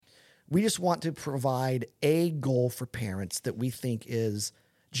We just want to provide a goal for parents that we think is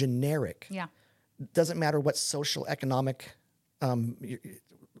generic. Yeah. Doesn't matter what socioeconomic,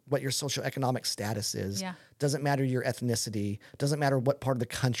 what your socioeconomic status is. Yeah. Doesn't matter your ethnicity. Doesn't matter what part of the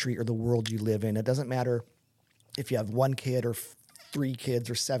country or the world you live in. It doesn't matter if you have one kid or 3 kids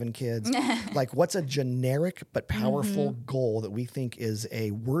or 7 kids. Like, what's a generic but powerful goal that we think is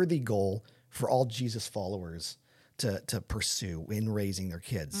a worthy goal for all Jesus followers to pursue in raising their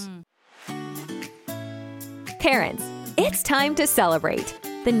kids? Parents, it's time to celebrate.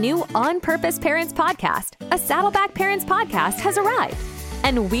 The new On Purpose Parents podcast, a Saddleback Parents podcast, has arrived,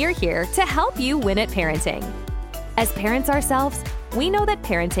 and we're here to help you win at parenting. As parents ourselves, we know that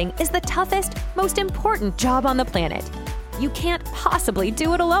parenting is the toughest, most important job on the planet. You can't possibly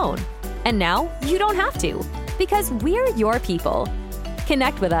do it alone. And now you don't have to, because we're your people.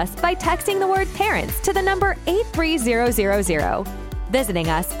 Connect with us by texting the word parents to the number 83000, visiting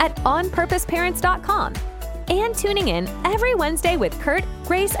us at onpurposeparents.com, and tuning in every Wednesday with Kurt,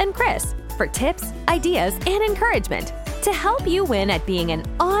 Grace, and Chris for tips, ideas, and encouragement to help you win at being an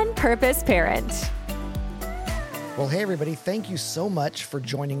on-purpose parent. Well, hey, everybody. Thank you so much for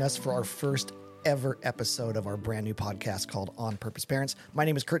joining us for our first ever episode of our brand new podcast called On Purpose Parents. My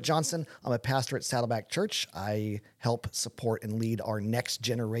name is Kurt Johnson. I'm a pastor at Saddleback Church. I help support and lead our Next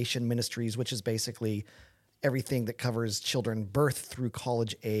Generation Ministries, which is basically everything that covers children birth through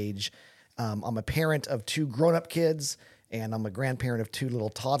college age. I'm a parent of 2 grown-up kids, and I'm a grandparent of 2 little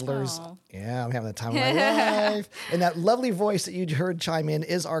toddlers. Aww. Yeah, I'm having the time of my life. And that lovely voice that you heard chime in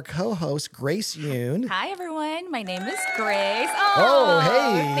is our co-host, Grace Yoon. Hi, everyone. My name is Grace. Oh,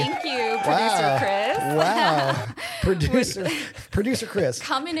 hey. Thank you, Producer Chris. Wow. Producer Chris.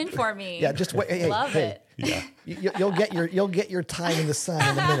 Coming in for me. Yeah, just wait. Hey, Love it. Yeah. You'll get your time in the sun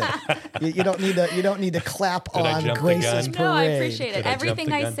in a minute. You don't need to clap Did I on jump the Grace's gun? parade. No, I appreciate it. Did I jump Everything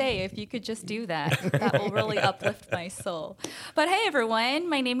the I gun? say, if you could just do that, that will really uplift my soul. But hey, everyone,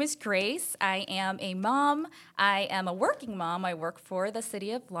 my name is Grace. I am a mom. I am a working mom. I work for the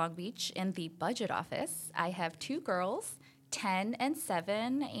city of Long Beach in the budget office. I have 2 girls, 10 and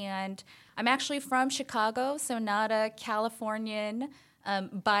 7, and I'm actually from Chicago, so not a Californian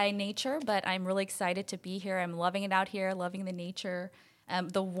by nature, but I'm really excited to be here. I'm loving it out here, loving the nature,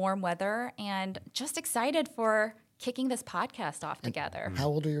 the warm weather, and just excited for kicking this podcast off together. How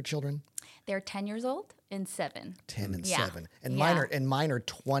old are your children? They're 10 years old and 7. 10 and Yeah. 7. And Yeah. mine are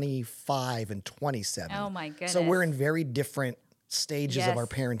 25 and 27. Oh, my goodness. So we're in very different stages of Yes. our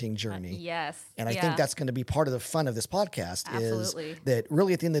parenting journey. Yes. And I Yeah. think that's going to be part of the fun of this podcast Absolutely. is that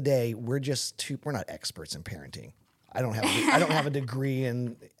really at the end of the day, we're not experts in parenting. I don't have a degree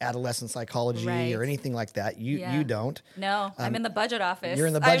in adolescent psychology Right. or anything like that. Yeah. You don't. No, I'm in the budget office. You're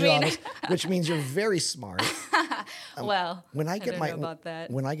in the I budget mean, office, which means you're very smart. well, When I get don't my know about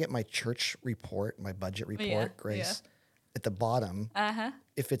that. when I get my church report, my budget report, Yeah, Grace, at the bottom, Uh-huh.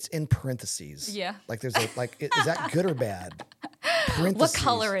 if it's in parentheses, Yeah. like there's is that good or bad? What Parentheses.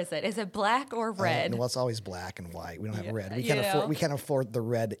 color is it? Is it black or red? Well, it's always black and white. We don't have red. you know. We can't afford the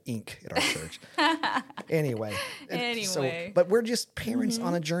red ink at our church. Anyway. Anyway. But we're just parents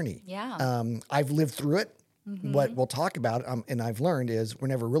on a journey. Yeah. I've lived through it. What we'll talk about, and I've learned is we're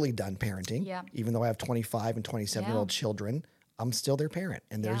never really done parenting. Yeah. Even though I have 25 and 27-year-old Yeah. children, I'm still their parent,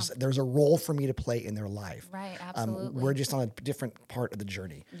 and Yeah. there's a role for me to play in their life. Right, absolutely. We're just on a different part of the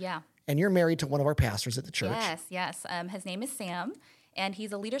journey. Yeah. And you're married to one of our pastors at the church. Yes. His name is Sam, and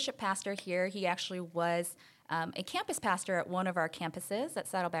he's a leadership pastor here. He actually was a campus pastor at one of our campuses at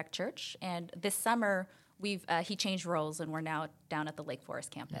Saddleback Church, and this summer he changed roles, and we're now down at the Lake Forest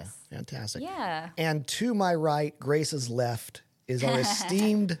campus. Fantastic. Yeah. And to my right, Grace's left, is our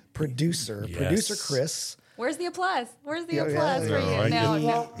esteemed producer, Yes. Producer Chris. Where's the applause? Where's the Yeah, applause yeah, for yeah. you? No, I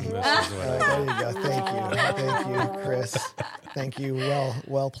No, get- no. This is what- There you go. Thank you, Chris. Thank you.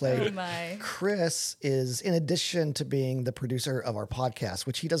 Well played. Oh, my. Chris is, in addition to being the producer of our podcast,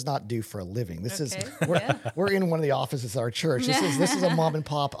 which he does not do for a living. This Okay, is we're in one of the offices of our church. This is a mom and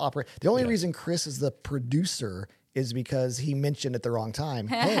pop opera. The only reason Chris is the producer is because he mentioned at the wrong time,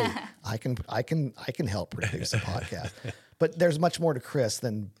 hey, I can help produce a podcast. But there's much more to Chris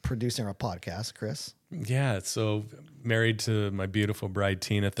than producing our podcast, Chris. Yeah, so married to my beautiful bride,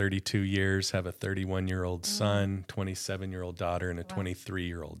 Tina, 32 years, have a 31-year-old son, 27-year-old daughter, and a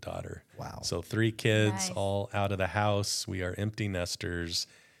 23-year-old daughter. Wow. So 3 kids, Nice. all out of the house. We are empty nesters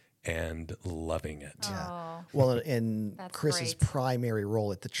and loving it. Oh, Well, and That's Chris's great. primary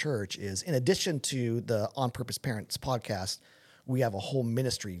role at the church is, in addition to the On Purpose Parents podcast, we have a whole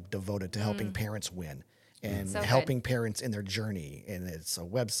ministry devoted to helping parents win and So good. helping parents in their journey. And it's a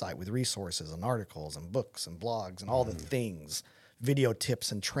website with resources and articles and books and blogs and all the things. video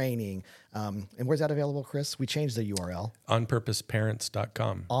tips and training. And where's that available, Chris? We changed the URL.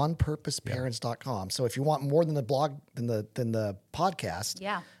 onpurposeparents.com. onpurposeparents.com. So if you want more than the blog, than the podcast,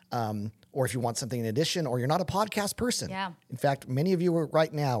 Yeah. or if you want something in addition, or you're not a podcast person. Yeah. In fact, many of you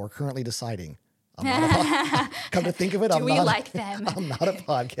right now are currently deciding, I'm not come to think of it, Do I'm we not, like them? I'm not a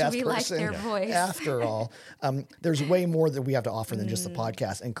podcast Do we like person. their voice? After all, there's way more that we have to offer than just the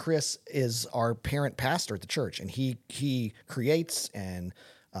podcast. And Chris is our parent pastor at the church, and he creates and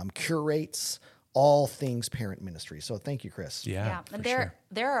curates all things parent ministry. So thank you, Chris. Yeah, for and sure.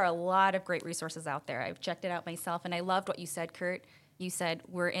 there are a lot of great resources out there. I've checked it out myself, and I loved what you said, Kurt. You said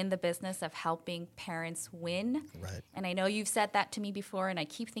we're in the business of helping parents win. Right. And I know you've said that to me before, and I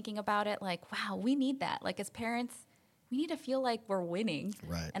keep thinking about it like, wow, we need that. Like as parents, we need to feel like we're winning.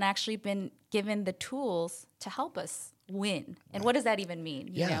 Right. And actually been given the tools to help us win. And what does that even mean?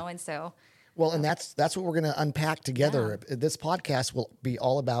 You Yeah. know, and so Well, and that's what we're going to unpack together. This podcast will be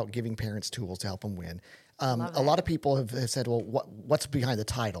all about giving parents tools to help them win. A lot of people have said, well, what's behind the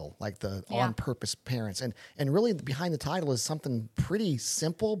title, like the On Purpose Parents? And really behind the title is something pretty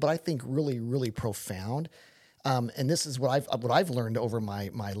simple, but I think really, really profound. And this is what I've learned over my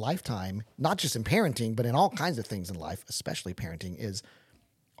lifetime, not just in parenting, but in all kinds of things in life, especially parenting, is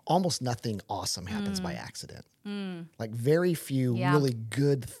almost nothing awesome happens by accident. Like very few really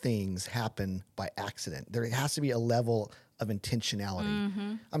good things happen by accident. There has to be a level of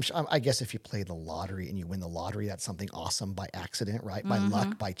intentionality. I guess if you play the lottery and you win the lottery, that's something awesome by accident, right? By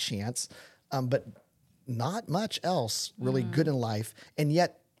luck, by chance. But not much else really good in life. And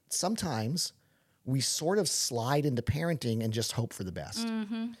yet sometimes we sort of slide into parenting and just hope for the best.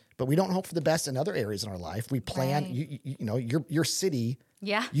 But we don't hope for the best in other areas in our life. We plan, Right. you know, your city,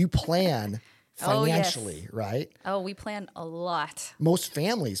 Yeah. you plan Oh, yes. financially, right? Oh, we plan a lot. Most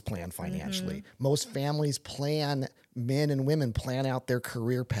families plan financially. Most families plan, men and women plan out their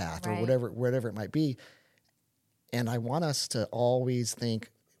career path or Right. whatever it might be. And I want us to always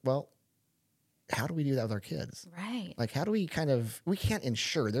think, well, how do we do that with our kids? Right. Like, how do we we can't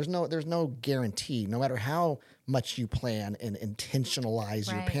ensure, there's no guarantee, no matter how much you plan and intentionalize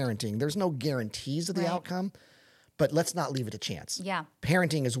your Right. parenting, there's no guarantees of the Right. outcome, but let's not leave it to chance. Yeah.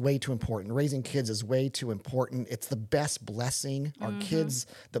 Parenting is way too important. Raising kids is way too important. It's the best blessing. Our kids,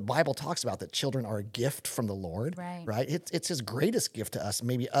 the Bible talks about that children are a gift from the Lord, Right. It's his greatest gift to us,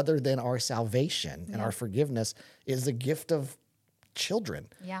 maybe other than our salvation and our forgiveness is the gift of children.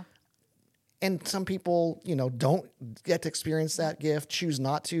 Yeah. And some people, don't get to experience that gift, choose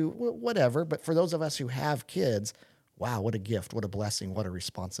not to, whatever. But for those of us who have kids, wow, what a gift, what a blessing, what a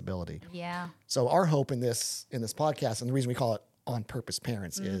responsibility. Yeah. So our hope in this podcast, and the reason we call it On Purpose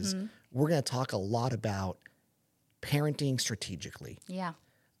Parents, is we're going to talk a lot about parenting strategically. Yeah.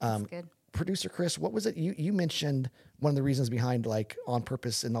 That's good. Producer Chris, what was it? You mentioned one of the reasons behind like On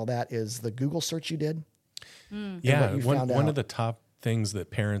Purpose and all that is the Google search you did. Yeah, what you found one out. of the top things that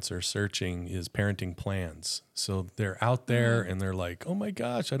parents are searching is parenting plans. So they're out there and they're like, oh my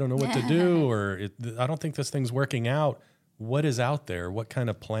gosh, I don't know what to do, or I don't think this thing's working out. What is out there? What kind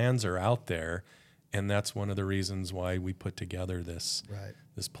of plans are out there? And that's one of the reasons why we put together this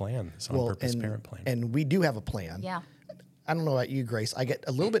plan, this on-purpose parent plan. And we do have a plan. Yeah. I don't know about you, Grace. I get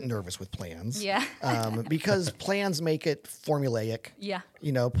a little bit nervous with plans. Yeah. Because plans make it formulaic. Yeah.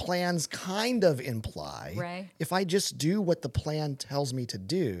 Plans kind of imply Right. if I just do what the plan tells me to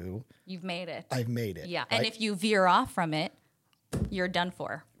do, You've made it. I've made it. Yeah. Right? And if you veer off from it, you're done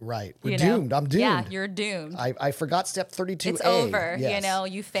for. Right. We're You know? doomed. I'm doomed. Yeah, you're doomed. I forgot step 32A. It's over.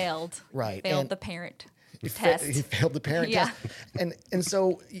 Yes. You failed. Right. Failed And- the parent He test. failed the parent Yeah. test. And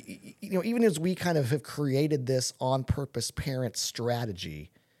so, even as we kind of have created this on-purpose parent strategy,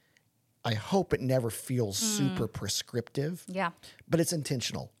 I hope it never feels super prescriptive. Yeah. But it's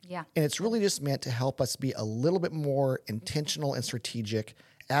intentional. Yeah. And it's really just meant to help us be a little bit more intentional and strategic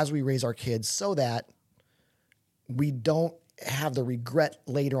as we raise our kids so that we don't have the regret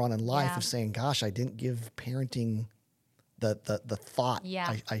later on in life Yeah. of saying, gosh, I didn't give parenting the thought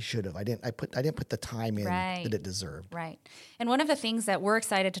Yeah. I should have. I didn't put the time in Right. that it deserved. Right. And one of the things that we're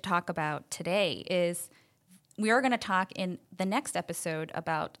excited to talk about today is we are going to talk in the next episode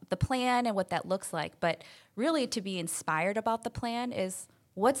about the plan and what that looks like. But really, to be inspired about the plan is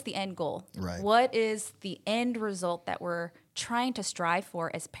what's the end goal? Right. What is the end result that we're trying to strive for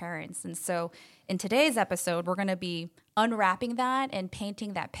as parents? And so in today's episode, we're going to be unwrapping that and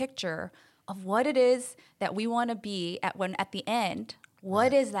painting that picture of what it is that we want to be at the end.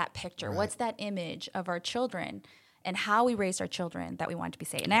 What is that picture? What's that image of our children and how we raise our children that we want to be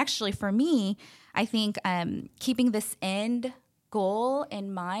saved? And actually, for me, I think keeping this end goal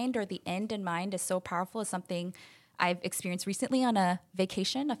in mind or the end in mind is so powerful. Is something I've experienced recently on a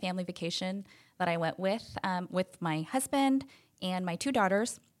vacation, a family vacation that I went with my husband and my 2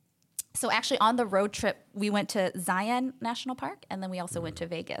 daughters. So actually on the road trip, we went to Zion National Park, and then we also went to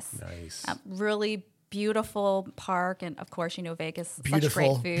Vegas. Nice. Really beautiful park, and of course, Vegas, such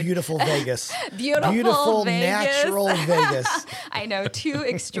Beautiful, great food. beautiful Vegas. Beautiful Vegas. Natural Vegas. I know, 2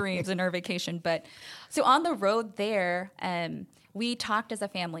 extremes in our vacation. But so on the road there, we talked as a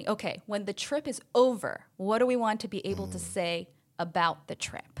family, okay, when the trip is over, what do we want to be able to say about the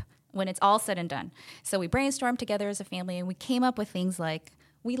trip when it's all said and done? So we brainstormed together as a family, and we came up with things like,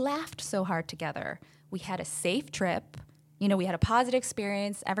 we laughed so hard together. We had a safe trip. We had a positive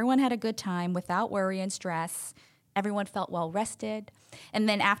experience. Everyone had a good time without worry and stress. Everyone felt well rested. And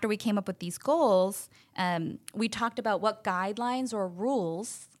then after we came up with these goals, we talked about what guidelines or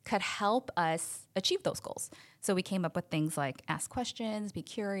rules could help us achieve those goals. So we came up with things like ask questions, be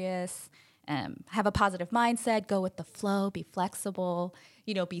curious, have a positive mindset, go with the flow, be flexible,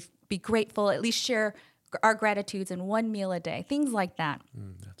 be grateful, at least share our gratitudes in 1 meal a day, things like that.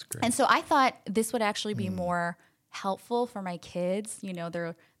 That's great. And so I thought this would actually be more helpful for my kids.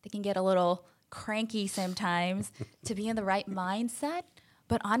 They can get a little cranky sometimes to be in the right mindset.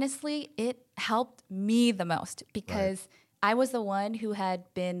 But honestly, it helped me the most because I was the one who had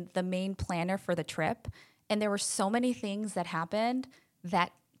been the main planner for the trip. And there were so many things that happened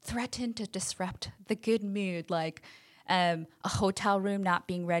that threatened to disrupt the good mood, like a hotel room not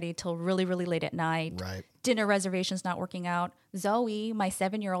being ready till really, really late at night, dinner reservations not working out. Zoe, my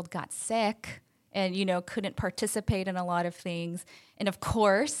 7-year-old, got sick and, couldn't participate in a lot of things. And of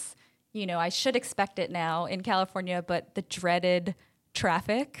course, I should expect it now in California, but the dreaded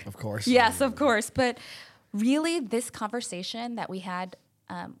traffic. Of course. Yes, of course. But really, this conversation that we had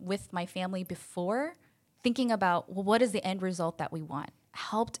with my family before, thinking about, well, what is the end result that we want,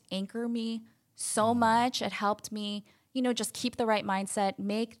 helped anchor me so much. It helped me, just keep the right mindset,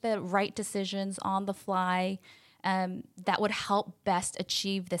 make the right decisions on the fly that would help best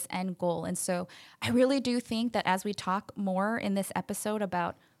achieve this end goal. And so I really do think that as we talk more in this episode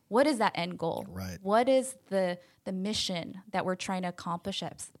about what is that end goal, what is the mission that we're trying to accomplish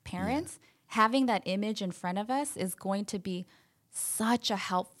as parents, having that image in front of us is going to be such a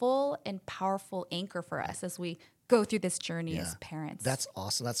helpful and powerful anchor for us as we go through this journey as parents. That's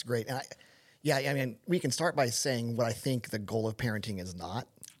awesome. That's great. And we can start by saying what I think the goal of parenting is not.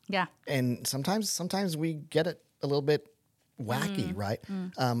 Yeah. And sometimes we get it a little bit wacky, right?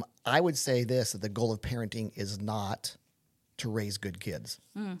 I would say this, that the goal of parenting is not to raise good kids.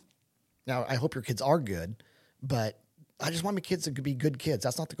 Now, I hope your kids are good, but I just want my kids to be good kids.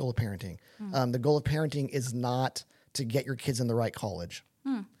 That's not the goal of parenting. The goal of parenting is not to get your kids in the right college.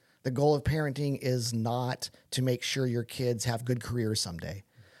 The goal of parenting is not to make sure your kids have good careers someday.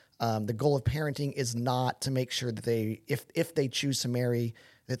 The goal of parenting is not to make sure that if they choose to marry,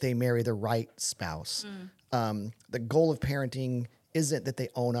 that they marry the right spouse. The goal of parenting isn't that they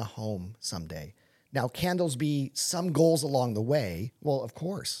own a home someday. Now, can those be some goals along the way? Well, of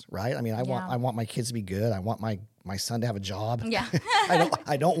course, right? I mean, I want my kids to be good. I want my son to have a job. Yeah.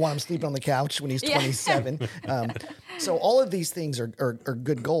 I don't want him sleeping on the couch when he's 27. So all of these things are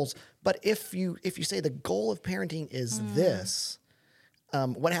good goals. But if you say the goal of parenting is this,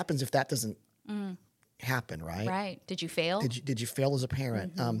 what happens if that doesn't happen, right? Right. Did you fail? Did you fail as a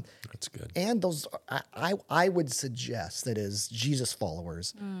parent? That's good. And those, I would suggest that as Jesus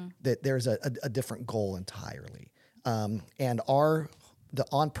followers, that there's a different goal entirely. And the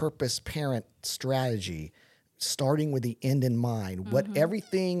on-purpose parent strategy, starting with the end in mind,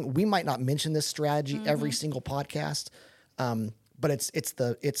 everything, we might not mention this strategy every single podcast, but it's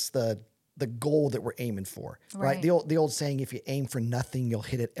the goal that we're aiming for, right? The old saying, if you aim for nothing, you'll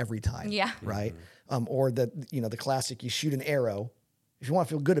hit it every time. Yeah. Right. Or the classic, you shoot an arrow. If you want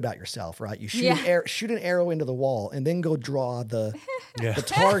to feel good about yourself, right? You shoot an arrow into the wall and then go draw the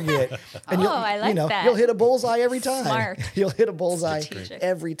target. And I like that. You'll hit a bullseye every time. Smart. You'll hit a bullseye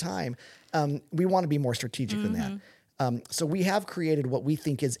every time. We want to be more strategic than that. So we have created what we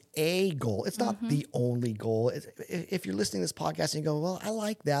think is a goal. It's not the only goal. If you're listening to this podcast and you go, well, I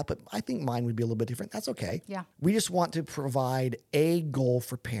like that, but I think mine would be a little bit different. That's okay. Yeah. We just want to provide a goal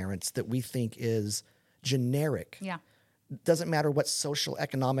for parents that we think is generic. Yeah. Doesn't matter what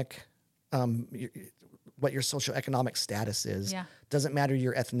socioeconomic status is. Yeah. Doesn't matter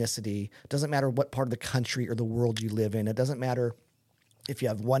your ethnicity. Doesn't matter what part of the country or the world you live in. It doesn't matter if you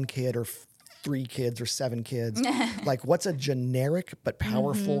have 1 kid or 3 kids or 7 kids. Like, what's a generic but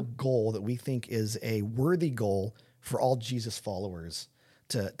powerful goal that we think is a worthy goal for all Jesus followers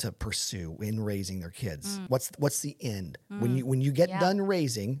to pursue in raising their kids? What's the end? When you get done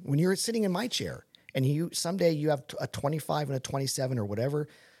raising, when you're sitting in my chair and someday you have a 25 and a 27 or whatever,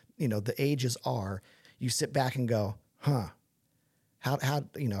 the ages are, you sit back and go, how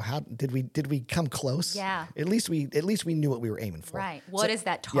did we come close? Yeah. At least we knew what we were aiming for. Right. What is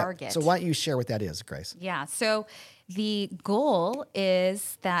that target? Yeah. So why don't you share what that is, Grace? Yeah. So the goal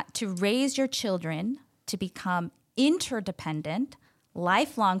is that to raise your children to become interdependent,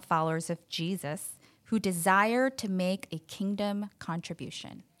 lifelong followers of Jesus who desire to make a kingdom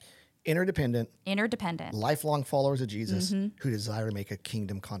contribution. Interdependent, lifelong followers of Jesus who desire to make a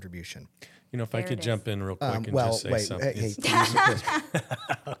kingdom contribution. If I could jump in real quick and just say something. Hey, producer Chris.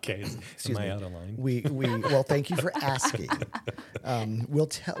 Okay, am I out of line? Well, thank you for asking.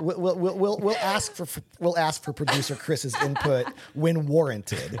 We'll ask for producer Chris's input when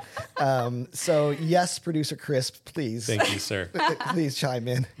warranted. So yes, producer Chris, please. Thank you, sir. Please chime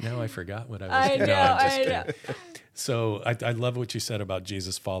in. Now I forgot what I was. I know. I know. So I love what you said about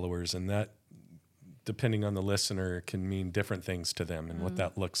Jesus followers, and that, depending on the listener, can mean different things to them and what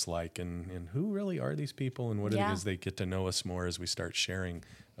that looks like and who really are these people and what it is they get to know us more as we start sharing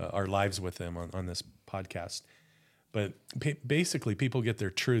our lives with them on this podcast. But basically, people get their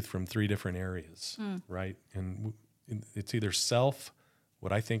truth from three different areas, right? And it's either self,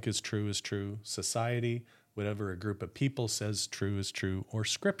 what I think is true, society, whatever a group of people says true is true, or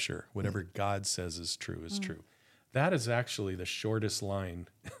scripture, whatever God says is true is true. That is actually the shortest line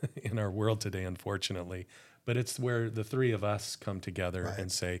in our world today, unfortunately. But it's where the three of us come together and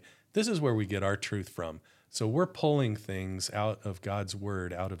say, this is where we get our truth from. So we're pulling things out of God's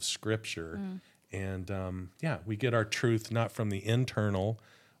word, out of scripture. And we get our truth not from the internal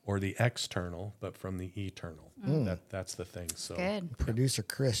or the external, but from the eternal. That's the thing. So good. Producer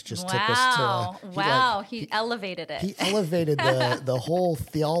Chris just took us to he elevated it. He elevated the whole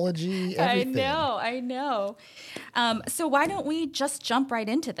theology, everything. I know. So why don't we just jump right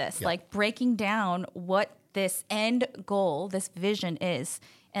into this, like breaking down what this end goal, this vision is.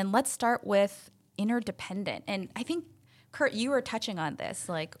 And let's start with interdependent. And I think, Kurt, you were touching on this,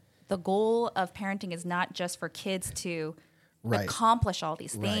 like the goal of parenting is not just for kids to accomplish all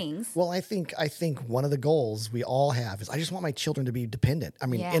these things. Well, I think one of the goals we all have is I just want my children to be dependent. I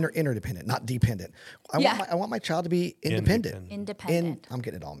mean, interdependent, not dependent. I want my child to be independent. I'm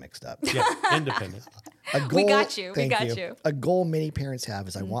getting it all mixed up. Yeah, independent. A goal, we got you. A goal many parents have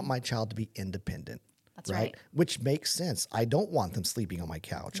is I want my child to be independent. That's right. Which makes sense. I don't want them sleeping on my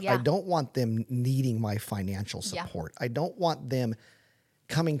couch. Yeah. I don't want them needing my financial support. I don't want them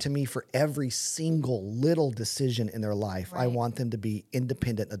coming to me for every single little decision in their life. I want them to be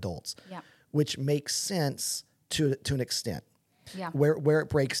independent adults, which makes sense to an extent. Yeah. Where it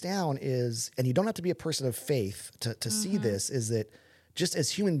breaks down is, and you don't have to be a person of faith to see this, is that just as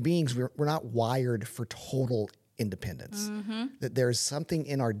human beings, we're not wired for total independence. That there's something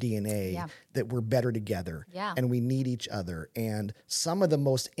in our DNA that we're better together and we need each other. And some of the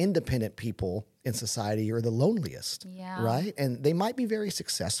most independent people in society are the loneliest, right? And they might be very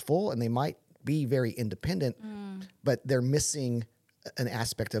successful and they might be very independent, but they're missing an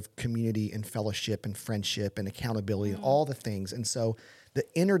aspect of community and fellowship and friendship and accountability and all the things. And so the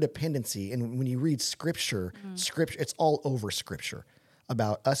interdependency, and when you read scripture, it's all over scripture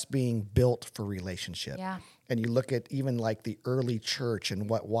about us being built for relationship. Yeah. And you look at even like the early church and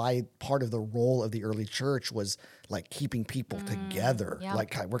why part of the role of the early church was like keeping people together. Yeah.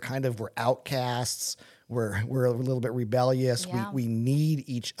 Like we're outcasts. We're a little bit rebellious. Yeah. We need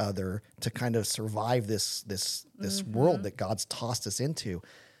each other to kind of survive this world that God's tossed us into.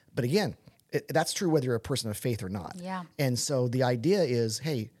 But again, that's true whether you're a person of faith or not. Yeah. And so the idea is,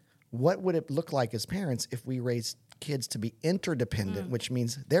 hey, what would it look like as parents if we raised kids to be interdependent, which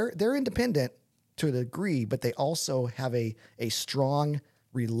means they're independent to a degree, but they also have a strong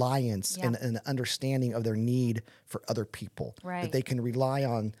reliance and an understanding of their need for other people. Right. That they can rely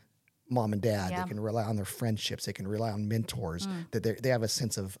on mom and dad. Yeah. They can rely on their friendships. They can rely on mentors. That they have a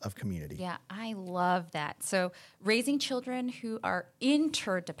sense of community. Yeah, I love that. So raising children who are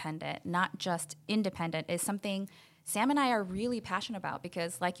interdependent, not just independent, is something Sam and I are really passionate about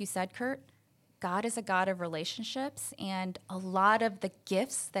because, like you said, Kurt, God is a God of relationships, and a lot of the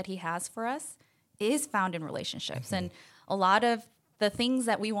gifts that he has for us is found in relationships. Mm-hmm. And a lot of the things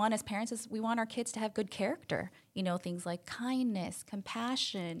that we want as parents is we want our kids to have good character. You know, things like kindness,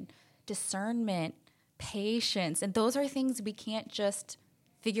 compassion, discernment, patience. And those are things we can't just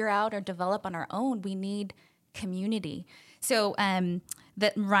figure out or develop on our own. We need community. So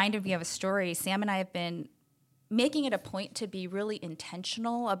that reminded me of a story. Sam and I have been making it a point to be really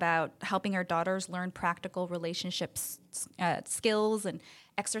intentional about helping our daughters learn practical relationships skills and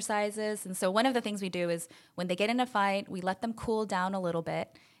exercises. And so one of the things we do is when they get in a fight, we let them cool down a little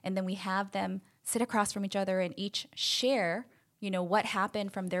bit, and then we have them sit across from each other and each share, what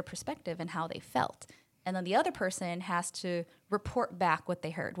happened from their perspective and how they felt. And then the other person has to report back what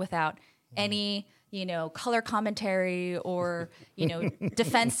they heard without any, color commentary or,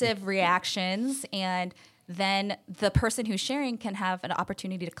 defensive reactions. And then the person who's sharing can have an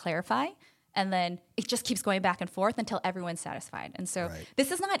opportunity to clarify. And then it just keeps going back and forth until everyone's satisfied. And so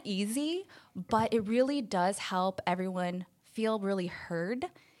this is not easy, but it really does help everyone feel really heard.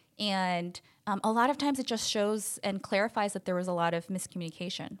 And a lot of times it just shows and clarifies that there was a lot of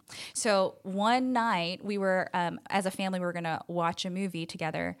miscommunication. So one night we were, as a family, we were going to watch a movie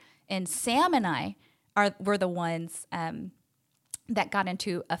together. And Sam and I were the ones that got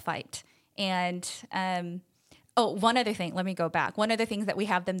into a fight. And one other thing, let me go back. One of the things that we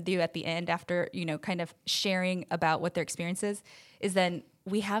have them do at the end after, kind of sharing about what their experience is then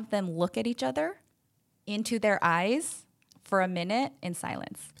we have them look at each other into their eyes for a minute in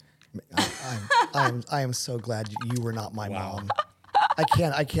silence. I am so glad you were not my mom. I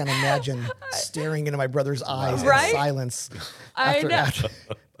can't imagine staring into my brother's eyes in silence. I know.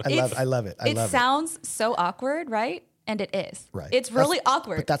 I love it. It sounds so awkward, right? And it is. Right. It's really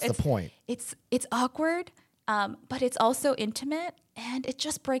awkward. But that's the point. It's awkward, but it's also intimate, and it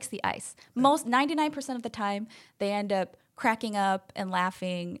just breaks the ice. 99% of the time, they end up cracking up and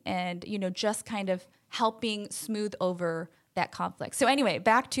laughing and, just kind of helping smooth over that conflict. So anyway,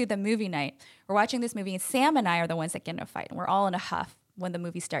 back to the movie night. We're watching this movie, and Sam and I are the ones that get in a fight, and we're all in a huff when the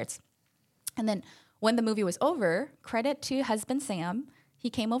movie starts. And then when the movie was over, credit to husband Sam, he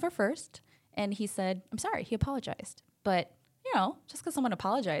came over first, and he said, I'm sorry, he apologized. But, just because someone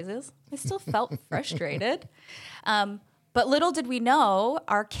apologizes, I still felt frustrated. But little did we know,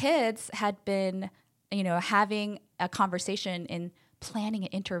 our kids had been, having a conversation and planning an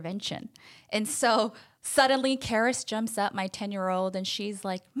intervention. And so suddenly Karis jumps up, my 10-year-old, and she's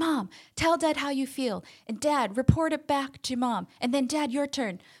like, Mom, tell Dad how you feel. And Dad, report it back to Mom. And then Dad, your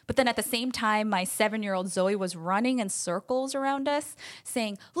turn. But then at the same time, my 7-year-old Zoe was running in circles around us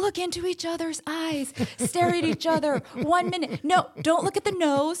saying, look into each other's eyes, stare at each other 1 minute. No, don't look at the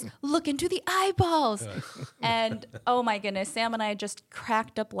nose, look into the eyeballs. And oh my goodness, Sam and I just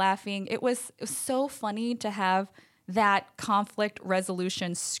cracked up laughing. It was so funny to have that conflict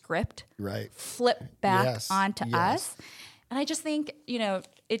resolution script flip back onto us. And I just think,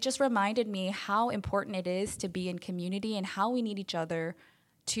 it just reminded me how important it is to be in community and how we need each other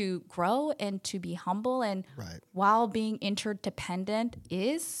to grow and to be humble. And while being interdependent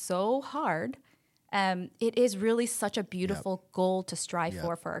is so hard, it is really such a beautiful goal to strive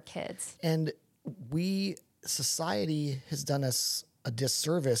for our kids. And society has done us a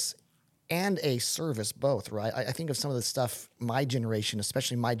disservice and a service both, right? I think of some of the stuff my generation,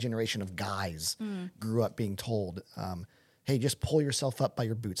 especially my generation of guys, grew up being told, hey, just pull yourself up by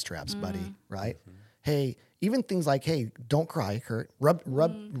your bootstraps, buddy, right? Mm-hmm. Hey, even things like, hey, don't cry, Kurt.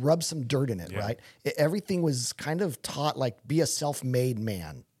 Rub some dirt in it, right? Everything was kind of taught like, be a self-made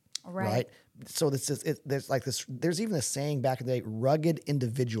man, right? So there's even a saying back in the day, rugged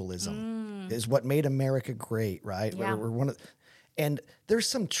individualism is what made America great, right? Yeah. We're one of... And there's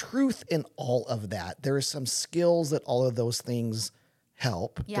some truth in all of that. There are some skills that all of those things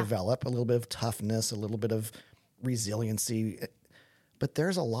help develop, a little bit of toughness, a little bit of resiliency. But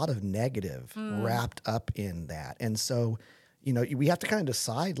there's a lot of negative wrapped up in that. And so, we have to kind of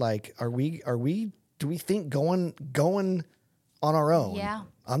decide, like, do we think going on our own? Yeah.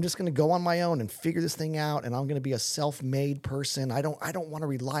 I'm just going to go on my own and figure this thing out, and I'm going to be a self-made person. I don't want to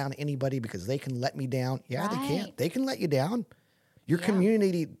rely on anybody because they can let me down. Yeah, they can. They can let you down. Your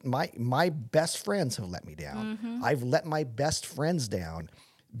community, my best friends have let me down. Mm-hmm. I've let my best friends down.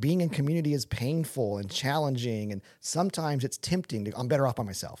 Being in community is painful and challenging, and sometimes it's tempting. I'm better off by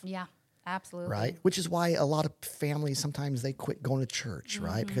myself. Yeah, absolutely. Right? Which is why a lot of families, sometimes they quit going to church,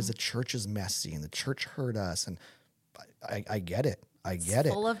 right? Because the church is messy and the church hurt us. And I get it. It's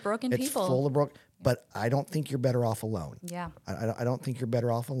full of broken people. It's full of broken, but I don't think you're better off alone. Yeah. I don't think you're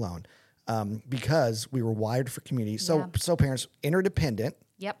better off alone. Because we were wired for community. So parents, interdependent.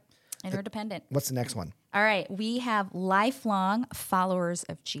 Yep, interdependent. What's the next one? All right, we have lifelong followers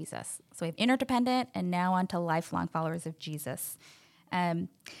of Jesus. So we have interdependent and now on to lifelong followers of Jesus.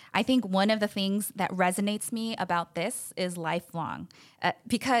 I think one of the things that resonates me about this is lifelong,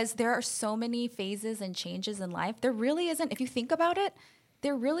 because there are so many phases and changes in life. There really isn't, if you think about it,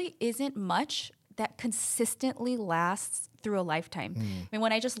 there really isn't much that consistently lasts through a lifetime. I mean,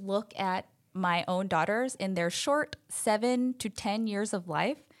 when I just look at my own daughters in their short 7 to 10 years of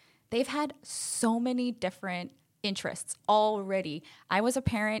life, they've had so many different interests already. I was a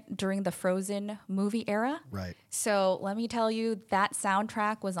parent during the Frozen movie era. Right. So let me tell you, that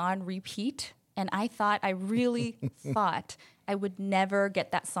soundtrack was on repeat And I really thought I would never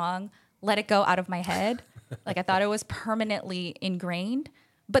get that song, Let It Go, out of my head. Like I thought it was permanently ingrained,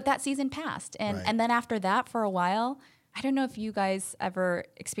 but that season passed. And then after that for a while, I don't know if you guys ever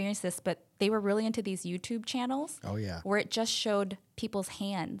experienced this, but they were really into these YouTube channels. Oh, yeah. Where it just showed people's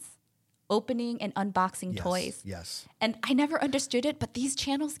hands opening and unboxing toys. Yes. And I never understood it, but these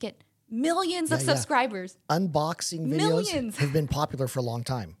channels get millions of subscribers. Unboxing videos Millions. have been popular for a long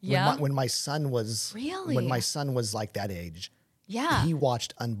time. Yeah. When my son was Really? when my son was like that age, Yeah. he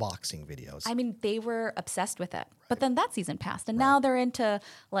watched unboxing videos. I mean, they were obsessed with it. But then that season passed. And now they're into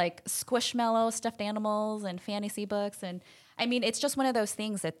like Squishmallow stuffed animals and fantasy books. And I mean, it's just one of those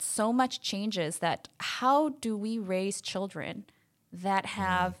things that so much changes that how do we raise children that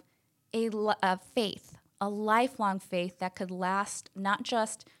have a faith, a lifelong faith that could last not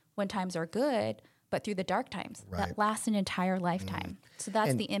just when times are good, but through the dark times that last an entire lifetime. So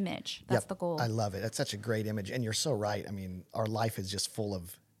that's the image. That's the goal. I love it. That's such a great image. And you're so right. I mean, our life is just full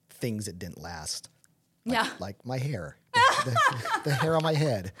of things that didn't last. Like my hair, the hair on my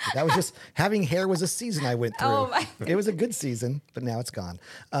head. That was just, having hair was a season I went through. Oh it was a good season, but now it's gone.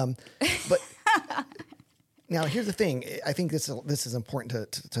 But now here's the thing. I think this is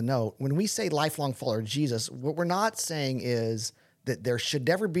important to note. When we say lifelong follower of Jesus, what we're not saying is that there should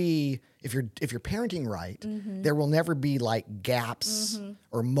never be, if you're parenting right, there will never be like gaps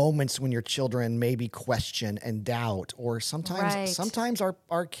or moments when your children maybe question and doubt, or sometimes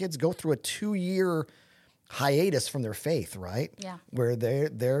our kids go through a 2-year hiatus from their faith, right? Yeah. Where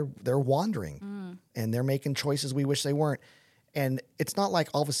they're wandering and they're making choices we wish they weren't. And it's not like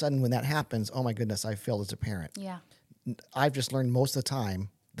all of a sudden when that happens, oh my goodness, I failed as a parent. Yeah. I've just learned most of the time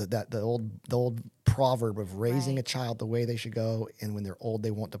that the old proverb of raising a child the way they should go, and when they're old,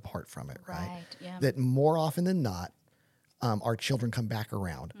 they won't depart from it, right? Right, yeah. That more often than not, our children come back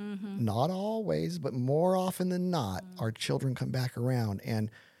around. Not always, but more often than not, our children come back around.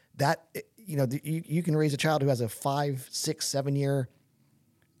 And that, you can raise a child who has a 5, 6, 7 year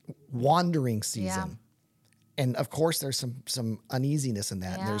wandering season. And of course, there's some uneasiness in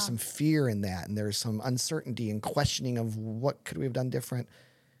that, and there's some fear in that, and there's some uncertainty and questioning of what could we have done different.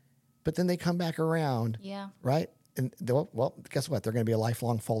 But then they come back around, right? And well, guess what? They're going to be a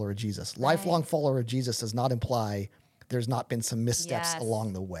lifelong follower of Jesus. Right. Lifelong follower of Jesus does not imply there's not been some missteps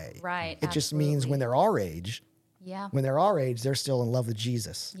along the way. Right. It just means when they're our age, they're still in love with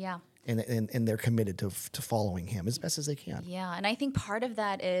Jesus. Yeah. And they're committed to following him as best as they can. Yeah, and I think part of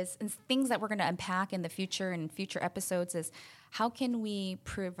that is, and things that we're going to unpack in the future and future episodes, is how can we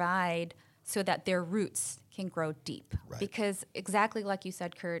provide so that their roots can grow deep? Right. Because exactly like you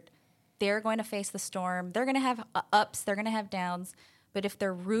said, Kurt, they're going to face the storm. They're going to have ups. They're going to have downs. But if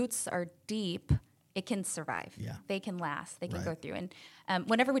their roots are deep, it can survive. Yeah. They can last. They can go through. And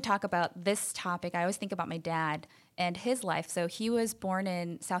whenever we talk about this topic, I always think about my dad and his life. So he was born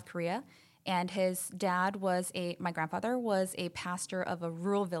in South Korea, and his dad my grandfather was a pastor of a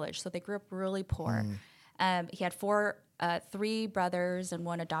rural village. So they grew up really poor. He had 3 brothers and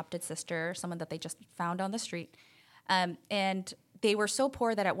 1 adopted sister, someone that they just found on the street. And they were so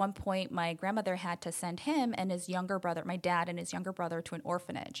poor that at one point my grandmother had to send him and his younger brother, my dad and his younger brother, to an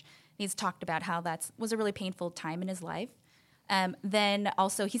orphanage. He's talked about how that was a really painful time in his life. Then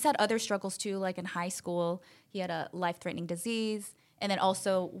also he's had other struggles too, like in high school, he had a life-threatening disease. And then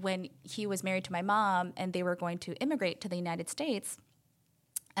also when he was married to my mom and they were going to immigrate to the United States,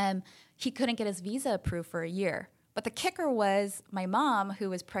 he couldn't get his visa approved for a year. But the kicker was my mom, who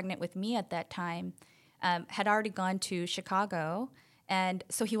was pregnant with me at that time, had already gone to Chicago, and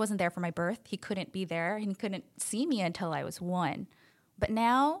so he wasn't there for my birth. He couldn't be there, and he couldn't see me until I was 1. But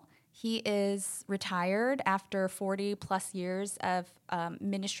now he is retired after 40-plus years of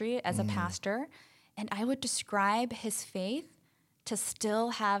ministry as a pastor, and I would describe his faith to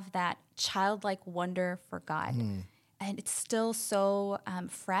still have that childlike wonder for God. And it's still so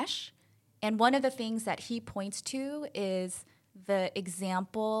fresh. And one of the things that he points to is the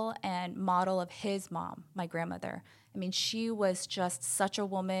example and model of his mom, my grandmother. I mean, she was just such a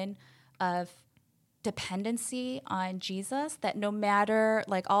woman of dependency on Jesus that no matter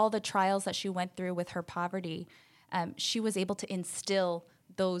like all the trials that she went through with her poverty, she was able to instill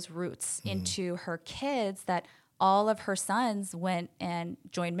those roots into her kids, that all of her sons went and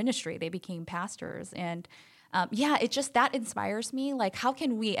joined ministry. They became pastors. And it just, that inspires me. Like, how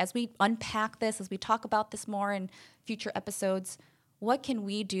can we, as we unpack this, as we talk about this more in future episodes, what can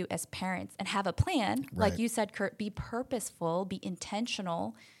we do as parents and have a plan? Like you said, Kurt, be purposeful, be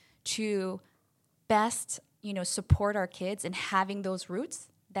intentional to best, support our kids in having those roots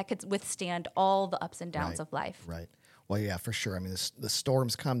that could withstand all the ups and downs of life. Right. Well, yeah, for sure. I mean, the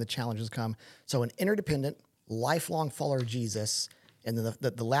storms come, the challenges come. So an interdependent, lifelong follower of Jesus. And then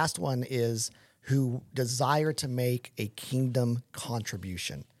the last one is who desire to make a kingdom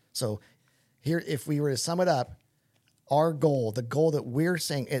contribution. So here, if we were to sum it up, our goal, the goal that we're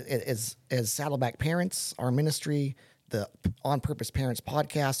saying as Saddleback Parents, our ministry, the On Purpose Parents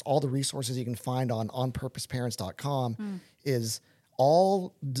podcast, all the resources you can find on onpurposeparents.com is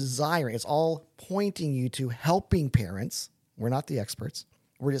all desiring, it's all pointing you to helping parents. We're not the experts.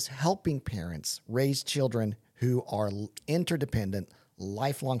 We're just helping parents raise children who are interdependent,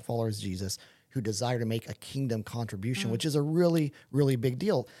 lifelong followers of Jesus, who desire to make a kingdom contribution, which is a really, really big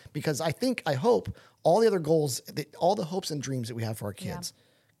deal. Because I hope all the other goals, all the hopes and dreams that we have for our kids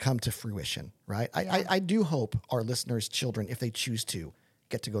come to fruition, right? I do hope our listeners' children, if they choose to,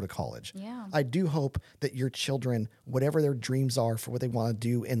 get to go to college. Yeah. I do hope that your children, whatever their dreams are for what they want to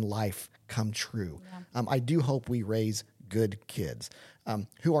do in life, come true. Yeah. I do hope we raise good kids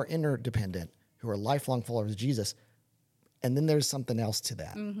who are interdependent, who are lifelong followers of Jesus. And then there's something else to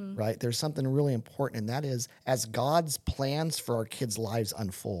that, right? There's something really important, and that is as God's plans for our kids' lives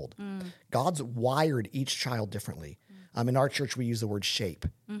unfold, God's wired each child differently. In our church, we use the word shape,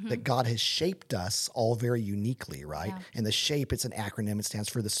 that God has shaped us all very uniquely, right? Yeah. And the shape, it's an acronym. It stands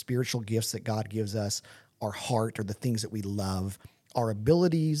for the spiritual gifts that God gives us, our heart, or the things that we love, our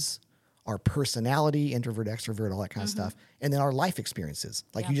abilities, our personality, introvert, extrovert, all that kind of stuff, and then our life experiences.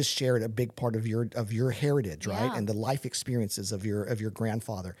 Like you just shared a big part of your heritage, right? And the life experiences of your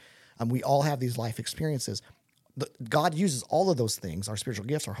grandfather. We all have these life experiences. God uses all of those things, our spiritual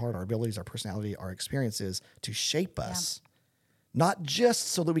gifts, our heart, our abilities, our personality, our experiences, to shape us, not just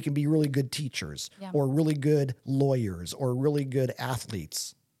so that we can be really good teachers or really good lawyers or really good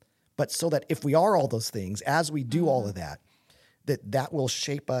athletes, but so that if we are all those things, as we do all of that, that will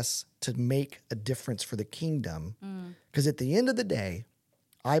shape us to make a difference for the kingdom. Because at the end of the day,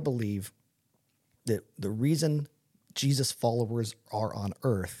 I believe that the reason Jesus followers are on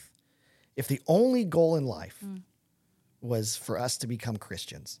earth, if the only goal in life was for us to become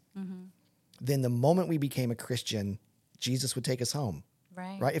Christians, then the moment we became a Christian, Jesus would take us home.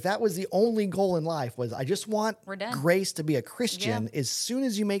 Right? If that was the only goal in life was, I just want grace to be a Christian, as soon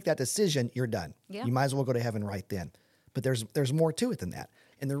as you make that decision, you're done. Yeah. You might as well go to heaven right then. But there's more to it than that.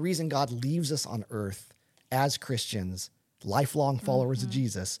 And the reason God leaves us on earth as Christians, lifelong followers of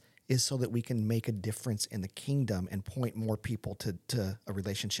Jesus, is so that we can make a difference in the kingdom and point more people to a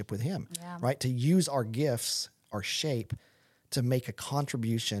relationship with him, right? To use our gifts, our shape, to make a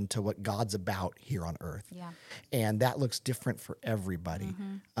contribution to what God's about here on earth. Yeah. And that looks different for everybody.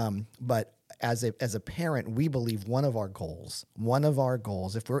 But as a parent, we believe one of our goals,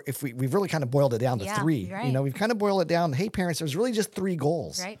 if we've really kind of boiled it down to three, we've kind of boiled it down. Hey parents, there's really just three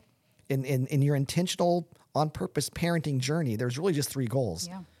goals. Right. In your intentional, on purpose parenting journey, there's really just three goals.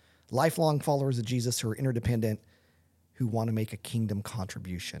 Yeah. Lifelong followers of Jesus who are interdependent, who want to make a kingdom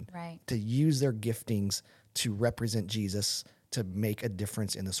contribution, to use their giftings to represent Jesus, to make a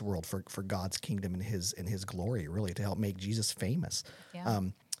difference in this world for God's kingdom and his glory, really, to help make Jesus famous. Yeah.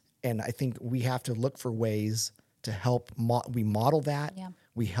 And I think we have to look for ways to help we model that. Yeah.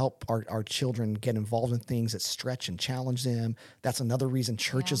 We help our children get involved in things that stretch and challenge them. That's another reason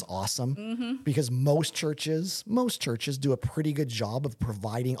church is awesome, because most churches do a pretty good job of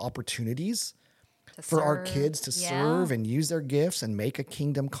providing opportunities for our kids to serve and use their gifts and make a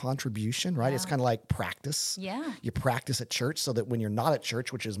kingdom contribution, right? Yeah. It's kind of like practice. Yeah. You practice at church so that when you're not at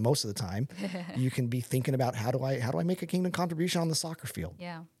church, which is most of the time, you can be thinking about how do I make a kingdom contribution on the soccer field?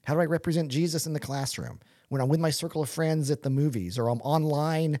 Yeah. How do I represent Jesus in the classroom? When I'm with my circle of friends at the movies, or I'm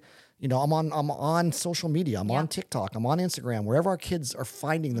online, I'm on social media, I'm on TikTok, I'm on Instagram, wherever our kids are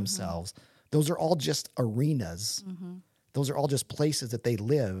finding themselves, those are all just arenas. Those are all just places that they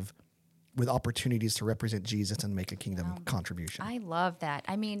live with opportunities to represent Jesus and make a kingdom contribution. I love that.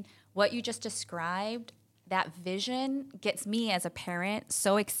 I mean, what you just described, that vision gets me as a parent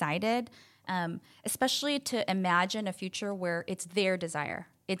so excited, especially to imagine a future where it's their desire.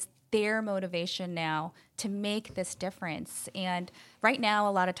 It's their motivation now to make this difference. And right now,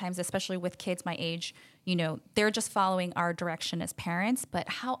 a lot of times, especially with kids my age, they're just following our direction as parents. But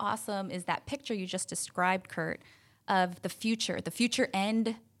how awesome is that picture you just described, Kurt, of the future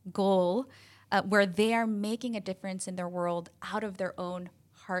end goal, where they are making a difference in their world out of their own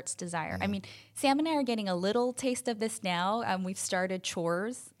heart's desire. I mean, Sam and I are getting a little taste of this now. We've started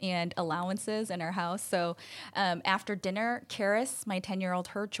chores and allowances in our house. So after dinner, Karis, my 10-year-old,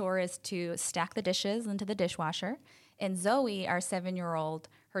 her chore is to stack the dishes into the dishwasher. And Zoe, our 7-year-old,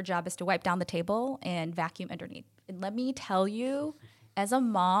 her job is to wipe down the table and vacuum underneath. And let me tell you, as a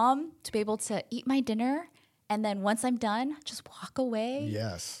mom, to be able to eat my dinner And then once I'm done, just walk away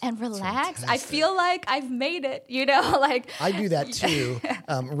Yes. and relax. I fantastic. feel like I've made it, like I do that too.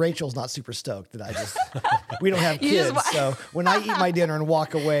 Rachel's not super stoked that I just, we don't have kids. So when I eat my dinner and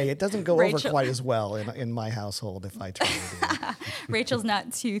walk away, it doesn't go over Rachel. quite as well in my household if I try to do it. Rachel's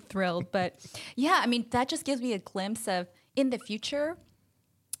not too thrilled. But yeah, I mean, that just gives me a glimpse of in the future,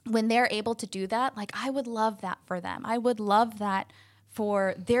 when they're able to do that, like I would love that for them. I would love that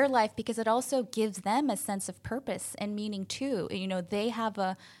for their life because it also gives them a sense of purpose and meaning too. They have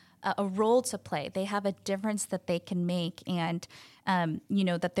a role to play. They have a difference that they can make, and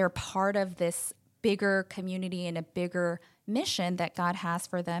that they're part of this bigger community and a bigger mission that God has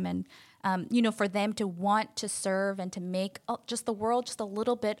for them. And for them to want to serve and to make just the world just a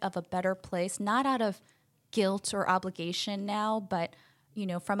little bit of a better place, not out of guilt or obligation now, but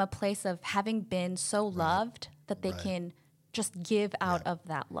from a place of having been so loved that they can just give out of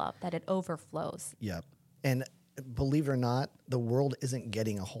that love, that it overflows. Yep. And believe it or not, the world isn't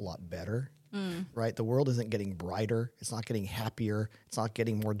getting a whole lot better, right? The world isn't getting brighter. It's not getting happier. It's not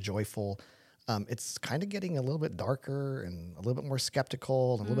getting more joyful. It's kind of getting a little bit darker and a little bit more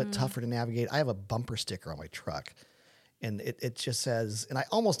skeptical and a little bit tougher to navigate. I have a bumper sticker on my truck, and it just says, and I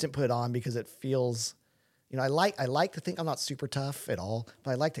almost didn't put it on because it feels, I like to think I'm not super tough at all,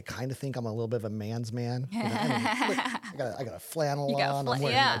 but I like to kind of think I'm a little bit of a man's man. Look, I got a flannel on.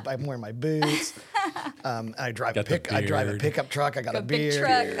 I'm wearing my boots. I drive a pickup truck. I got a beard.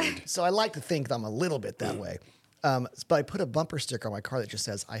 Truck. So I like to think that I'm a little bit that way. But I put a bumper sticker on my car that just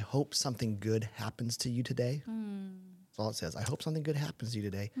says, "I hope something good happens to you today." That's all it says. I hope something good happens to you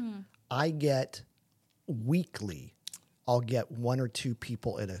today. I get weekly, I'll get one or two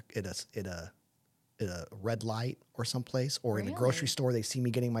people at a red light or someplace, or in a grocery store, they see me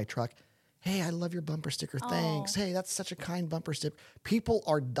getting my truck. Hey, I love your bumper sticker. Thanks. Hey, that's such a kind bumper sticker. People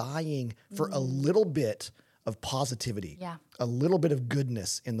are dying for a little bit of positivity, a little bit of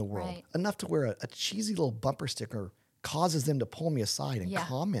goodness in the world, enough to where a cheesy little bumper sticker causes them to pull me aside and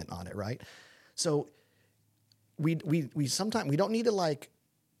comment on it, right? So we sometimes, we don't need to like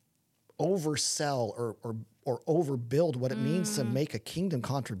oversell or overbuild what it means to make a kingdom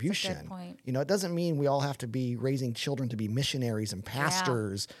contribution. That's a good point. It doesn't mean we all have to be raising children to be missionaries and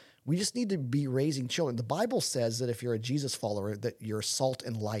pastors. We just need to be raising children. The Bible says that if you're a Jesus follower, that you're salt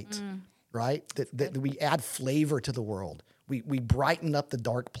and light, right? That we add flavor to the world. We brighten up the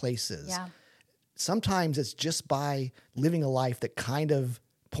dark places. Yeah. Sometimes it's just by living a life that kind of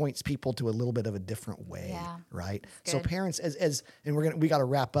points people to a little bit of a different way, right? So parents, and we got to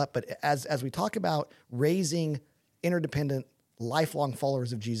wrap up, but as we talk about raising interdependent, lifelong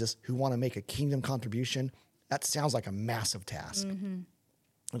followers of Jesus who want to make a kingdom contribution, that sounds like a massive task, and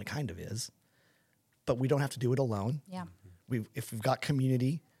it kind of is. But we don't have to do it alone. Yeah. If we've got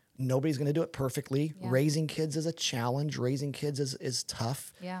community, nobody's going to do it perfectly. Yeah. Raising kids is a challenge. Raising kids is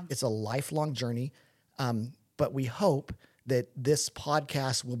tough. Yeah. It's a lifelong journey. But we hope that this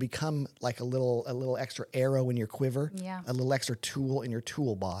podcast will become like a little extra arrow in your quiver, a little extra tool in your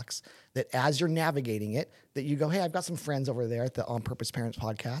toolbox, that as you're navigating it, that you go, hey, I've got some friends over there at the On Purpose Parents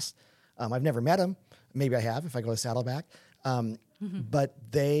podcast. I've never met them. Maybe I have if I go to Saddleback. But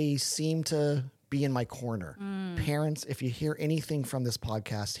they seem to be in my corner. Parents, if you hear anything from this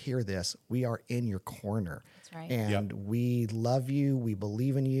podcast, hear this. We are in your corner. That's right. And we love you. We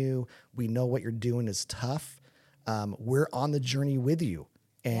believe in you. We know what you're doing is tough. We're on the journey with you,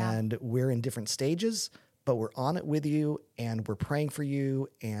 and we're in different stages, but we're on it with you, and we're praying for you,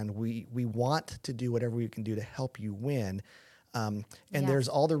 and we want to do whatever we can do to help you win. And there's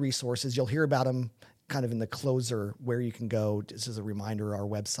all the resources. You'll hear about them kind of in the closer, where you can go, just as a reminder, our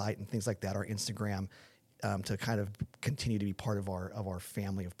website and things like that, our Instagram, to kind of continue to be part of our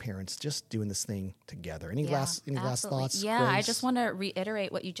family of parents, just doing this thing together. Any last thoughts? Yeah, Grace? I just want to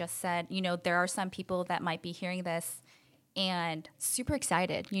reiterate what you just said. There are some people that might be hearing this and super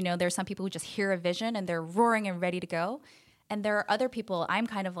excited. There's some people who just hear a vision and they're roaring and ready to go. And there are other people, I'm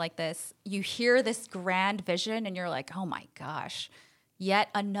kind of like this. You hear this grand vision and you're like, oh my gosh, yet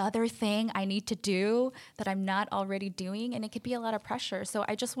another thing I need to do that I'm not already doing. And it could be a lot of pressure. So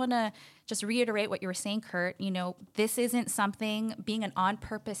I just want to just reiterate what you were saying, Kurt. This isn't something, being an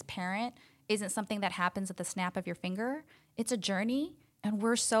on-purpose parent isn't something that happens at the snap of your finger. It's a journey. And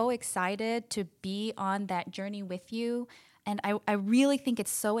we're so excited to be on that journey with you. And I really think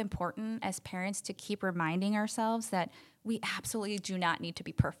it's so important as parents to keep reminding ourselves that we absolutely do not need to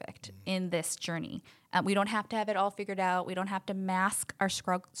be perfect in this journey. We don't have to have it all figured out. We don't have to mask our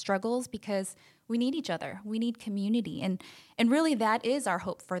struggles, because we need each other. We need community. And really that is our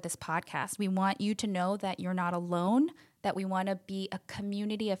hope for this podcast. We want you to know that you're not alone, that we want to be a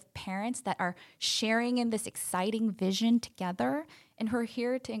community of parents that are sharing in this exciting vision together and who are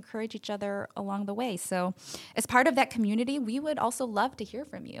here to encourage each other along the way. So as part of that community, we would also love to hear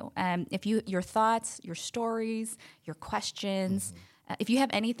from you. If your thoughts, your stories, your questions, if you have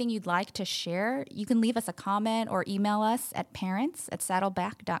anything you'd like to share, you can leave us a comment or email us at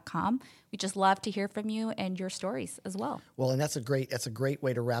parents@saddleback.com. We just love to hear from you and your stories as well. Well, and that's a great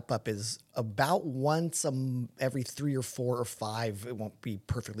way to wrap up. Is about once every 3 or 4 or 5, it won't be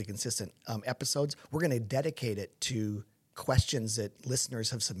perfectly consistent, episodes, we're going to dedicate it to questions that listeners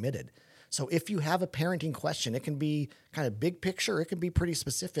have submitted. So if you have a parenting question, it can be kind of big picture, it can be pretty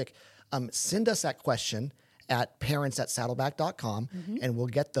specific. Send us that question at parents@saddleback.com, and we'll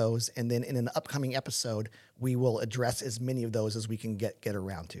get those. And then in an upcoming episode, we will address as many of those as we can get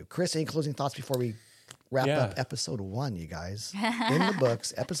around to. Chris, any closing thoughts before we wrap up episode 1, you guys? In the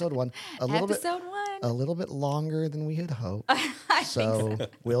books, episode 1. A little bit longer than we had hoped. So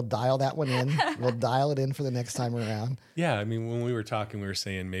we'll dial that one in. We'll dial it in for the next time around. Yeah, I mean, when we were talking, we were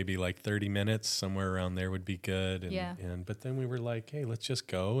saying maybe like 30 minutes, somewhere around there would be good. But then we were like, hey, let's just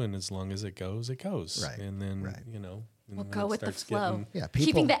go. And as long as it goes, it goes. Right. And then, We'll go with the flow. People,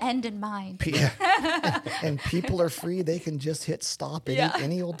 keeping the end in mind. And people are free. They can just hit stop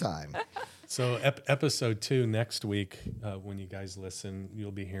any old time. So episode 2 next week, when you guys listen,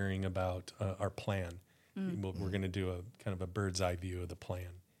 you'll be hearing about our plan. We're going to do a kind of a bird's eye view of the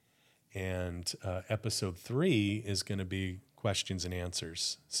plan. And episode 3 is going to be questions and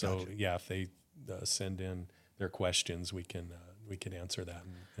answers. So if they send in their questions, we can answer that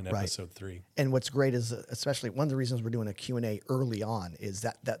in episode 3. And what's great is, especially one of the reasons we're doing a Q&A early on, is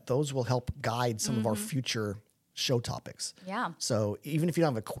that those will help guide some of our future show topics. Yeah. So even if you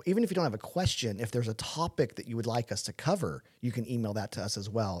don't have a question, if there's a topic that you would like us to cover, you can email that to us as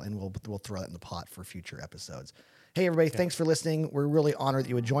well, and we'll throw it in the pot for future episodes. Hey everybody, thanks for listening. We're really honored that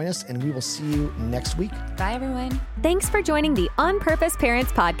you would join us, and we will see you next week. Bye everyone. Thanks for joining the On Purpose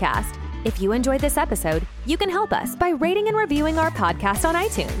Parents podcast. If you enjoyed this episode, you can help us by rating and reviewing our podcast on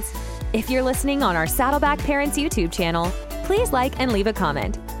iTunes. If you're listening on our Saddleback Parents YouTube channel, please like and leave a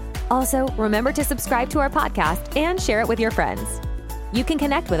comment. Also, remember to subscribe to our podcast and share it with your friends. You can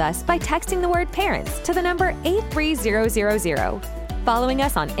connect with us by texting the word parents to the number 83000, following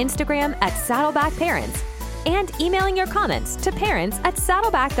us on Instagram @SaddlebackParents, and emailing your comments to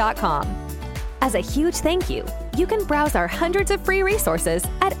parents@saddleback.com. As a huge thank you, you can browse our hundreds of free resources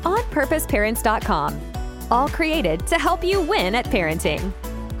at onpurposeparents.com, all created to help you win at parenting.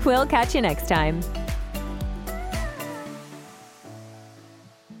 We'll catch you next time.